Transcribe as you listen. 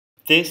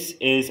This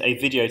is a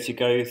video to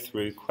go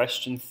through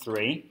question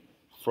 3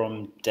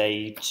 from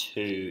day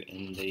 2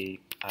 in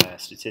the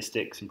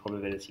Statistics and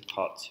Probability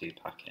Part 2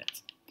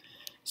 packet.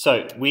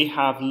 So we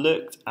have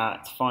looked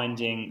at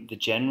finding the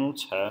general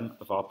term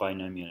of our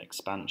binomial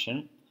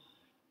expansion,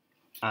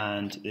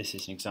 and this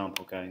is an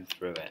example going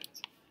through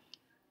it.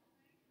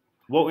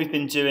 What we've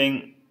been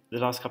doing the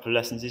last couple of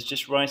lessons is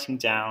just writing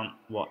down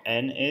what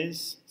n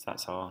is, so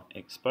that's our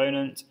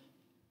exponent,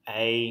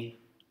 a,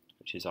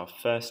 which is our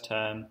first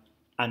term,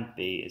 and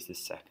b is the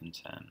second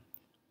term,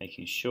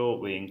 making sure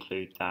we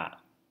include that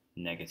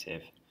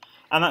negative.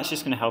 And that's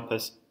just going to help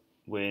us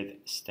with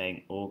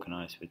staying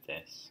organised with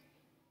this.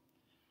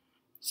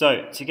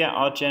 So to get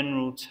our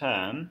general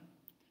term,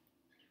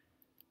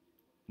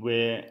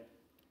 we're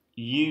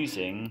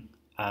using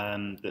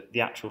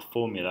the actual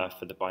formula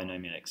for the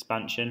binomial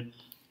expansion.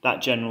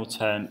 That general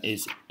term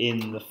is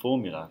in the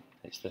formula.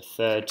 It's the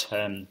third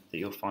term that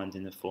you'll find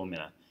in the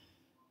formula.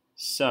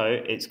 So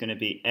it's going to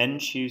be n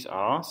choose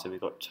r, so we've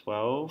got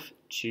 12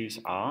 choose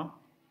r,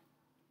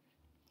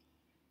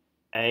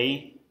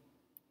 a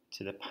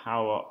to the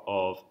power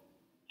of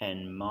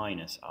n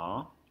minus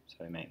r, so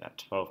we make that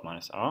 12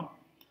 minus r,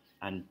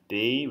 and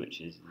b, which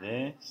is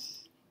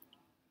this,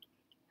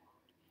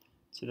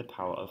 to the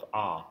power of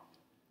r.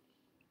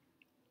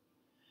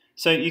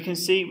 So you can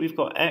see we've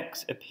got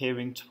x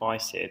appearing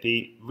twice here. It'd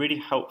be really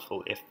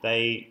helpful if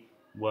they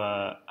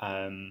were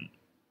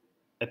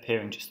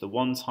appearing just the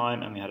one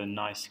time and we had a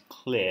nice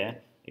clear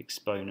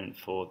exponent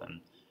for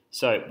them.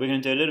 So we're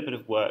going to do a little bit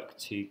of work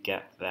to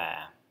get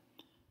there.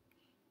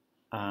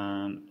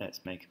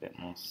 Let's make a bit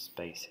more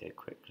space here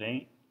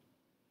quickly.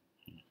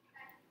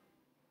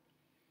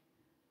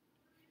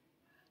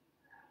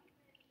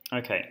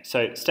 Okay,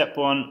 so step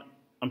 1,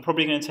 I'm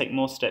probably going to take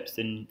more steps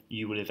than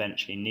you will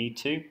eventually need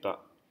to,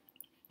 but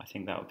I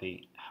think that would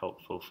be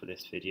helpful for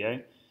this video.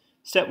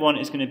 Step 1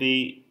 is going to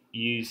be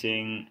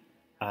using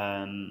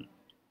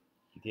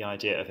the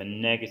idea of a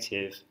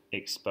negative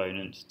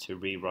exponent to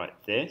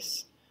rewrite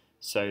this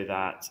so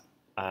that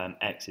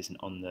x isn't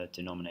on the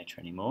denominator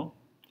anymore.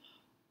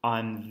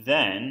 I'm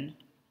then,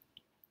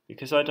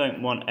 because I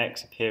don't want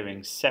x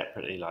appearing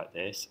separately like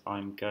this,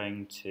 I'm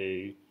going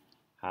to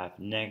have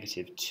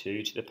negative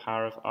 2 to the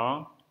power of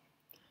r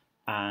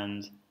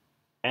and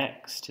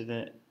x to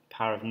the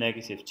power of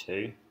negative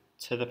 2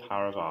 to the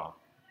power of r.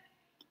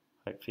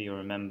 Hopefully you'll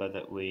remember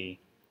that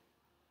we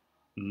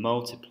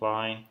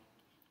multiply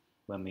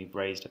when we've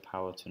raised a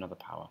power to another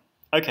power.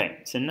 Okay,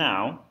 so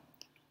now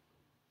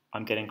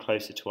I'm getting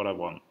closer to what I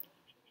want.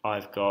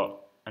 I've got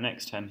an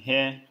x term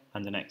here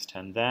and an x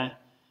term there.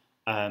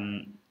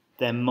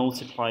 They're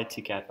multiplied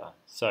together.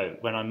 So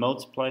when I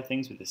multiply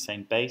things with the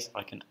same base,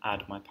 I can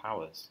add my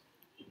powers.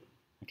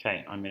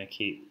 Okay, I'm going to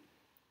keep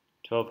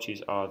 12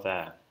 choose r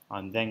there.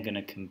 I'm then going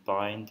to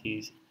combine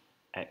these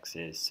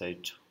x's. So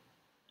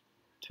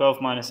 12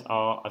 minus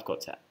r, I've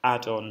got to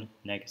add on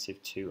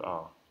negative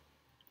 2r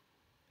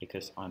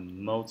because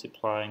I'm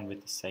multiplying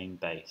with the same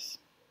base.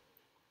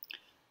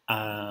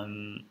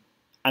 And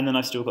then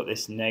I've still got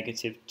this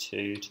negative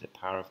 2 to the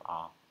power of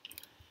r.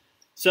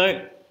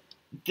 So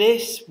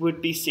this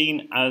would be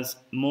seen as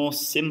more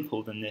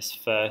simple than this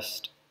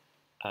first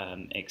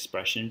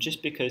expression,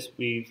 just because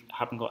we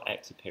haven't got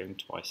x appearing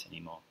twice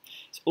anymore.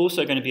 It's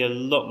also going to be a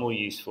lot more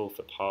useful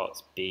for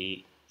parts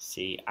B,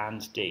 C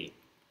and D,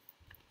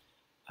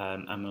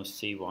 and we'll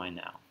see why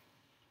now.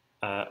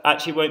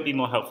 Actually, it won't be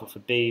more helpful for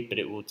B, but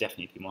it will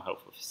definitely be more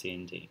helpful for C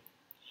and D.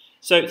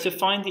 So to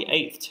find the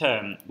 8th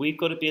term, we've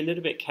got to be a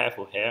little bit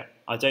careful here.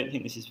 I don't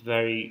think this is a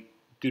very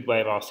good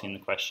way of asking the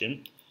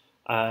question,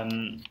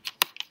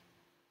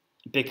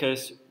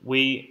 because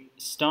we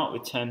start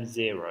with term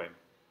 0.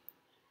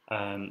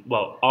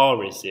 Well,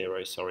 r is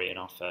 0, sorry, in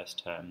our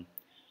first term.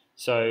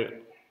 So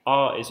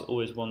r is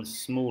always one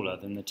smaller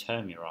than the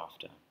term you're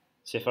after.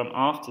 So if I'm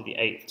after the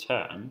 8th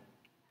term,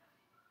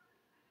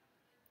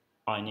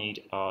 I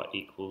need r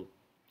equal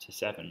to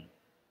 7.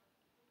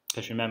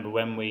 Because remember,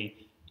 when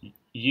we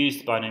use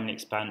the binomial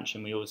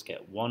expansion, we always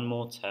get one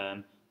more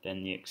term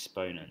than the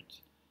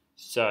exponent.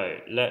 So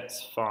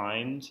let's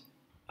find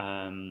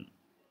term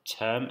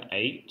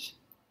 8,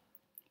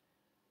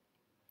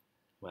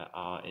 where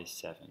r is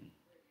 7.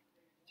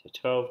 So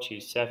 12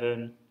 choose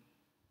 7,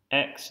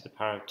 x to the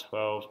power of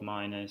 12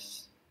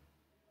 minus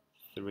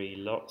 3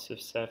 lots of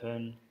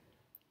 7,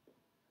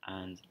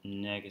 and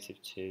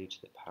negative 2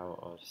 to the power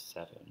of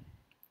 7.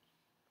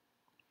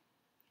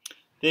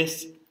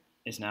 This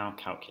is now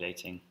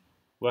calculating.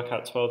 Work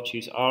out 12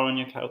 choose r on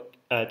your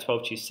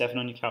 12 choose 7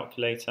 on your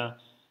calculator,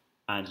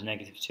 and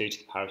negative 2 to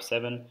the power of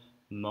 7.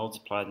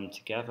 Multiply them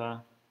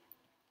together,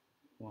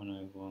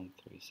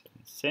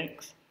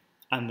 101376,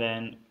 and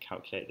then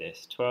calculate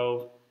this.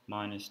 12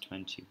 minus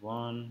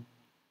 21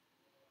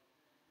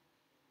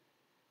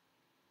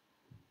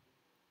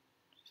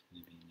 is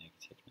going to be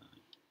negative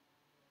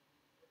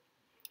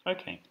 9.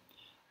 Okay.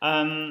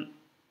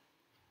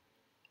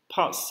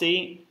 Part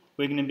C,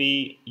 we're going to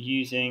be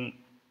using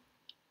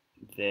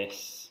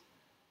this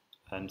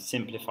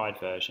simplified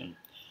version.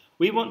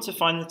 We want to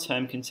find the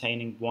term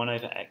containing 1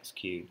 over x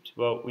cubed.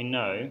 Well, we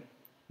know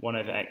 1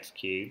 over x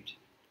cubed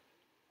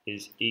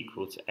is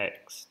equal to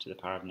x to the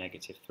power of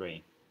negative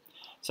 3.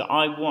 So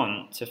I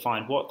want to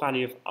find what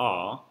value of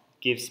r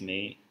gives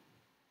me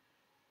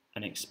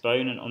an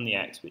exponent on the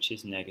x which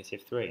is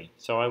negative 3.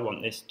 So I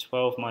want this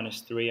 12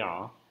 minus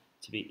 3r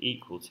to be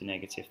equal to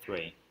negative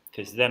 3,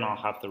 because then I'll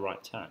have the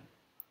right term.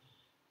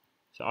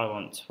 So I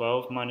want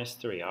 12 minus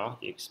 3r,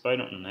 the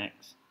exponent on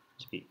x,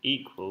 to be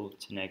equal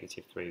to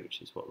negative 3,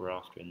 which is what we're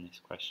after in this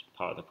question,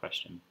 part of the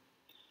question.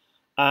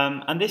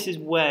 And this is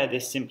where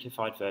this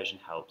simplified version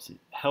helps. It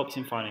helps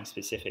in finding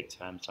specific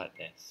terms like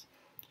this.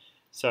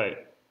 So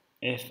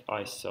if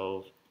I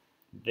solve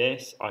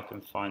this, I can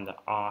find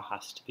that r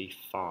has to be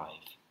 5.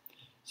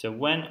 So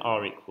when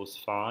r equals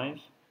 5,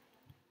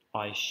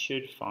 I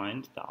should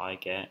find that I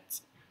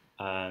get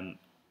an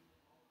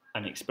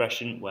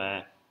expression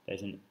where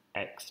there's an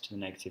x to the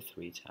negative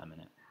 3 term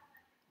in it.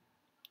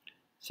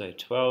 So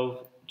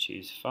 12,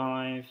 choose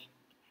 5,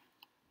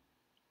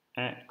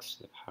 x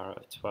to the power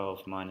of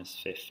 12 minus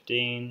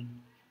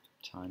 15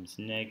 times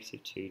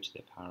negative 2 to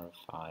the power of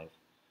 5.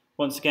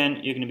 Once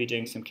again, you're going to be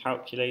doing some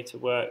calculator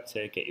work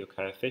to get your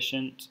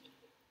coefficient.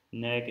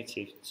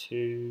 Negative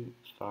 2,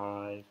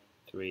 5,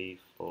 3,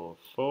 4,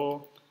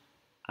 4,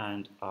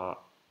 and our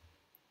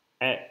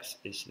x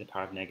is to the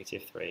power of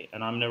negative 3.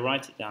 And I'm going to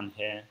write it down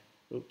here,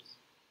 oops,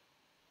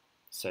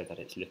 so that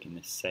it's looking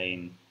the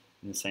same,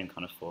 in the same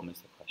kind of form as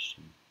the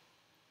question.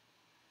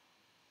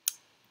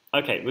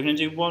 Okay, we're going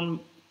to do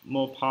one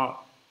more part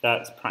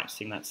that's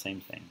practicing that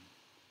same thing.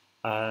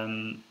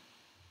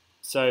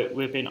 So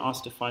we've been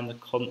asked to find the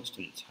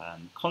constant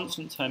term.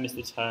 Constant term is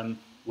the term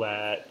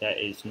where there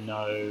is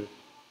no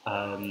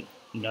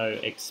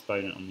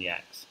exponent on the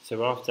x. So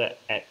we're after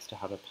x to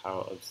have a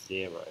power of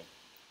 0.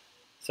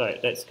 So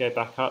let's go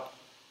back up.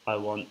 I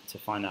want to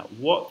find out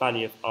what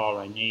value of r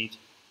I need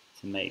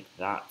to make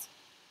that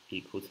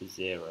equal to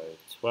 0.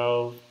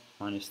 12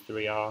 minus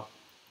 3r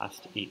has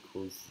to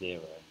equal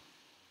 0.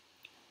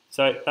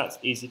 So that's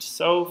easy to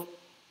solve.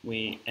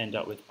 We end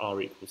up with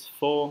r equals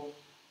 4.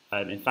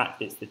 In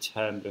fact, it's the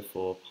term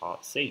before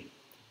part C.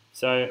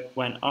 So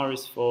when r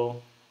is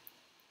 4,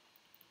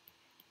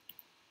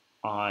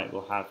 I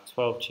will have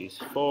 12 choose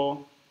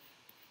 4,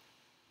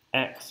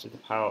 x to the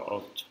power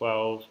of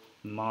 12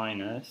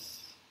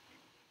 minus,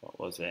 what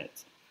was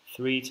it,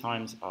 3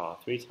 times r.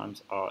 3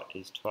 times r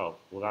is 12.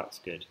 Well, that's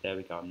good. There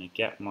we go. I'm going to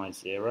get my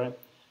 0.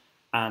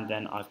 And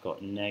then I've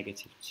got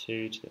negative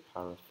 2 to the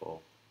power of 4.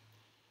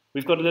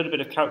 We've got a little bit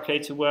of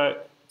calculator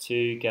work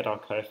to get our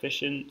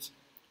coefficient,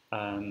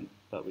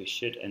 but we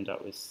should end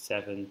up with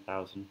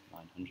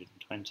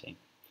 7,920.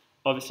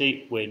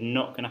 Obviously, we're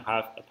not going to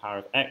have a power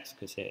of x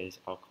because it is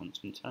our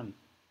constant term.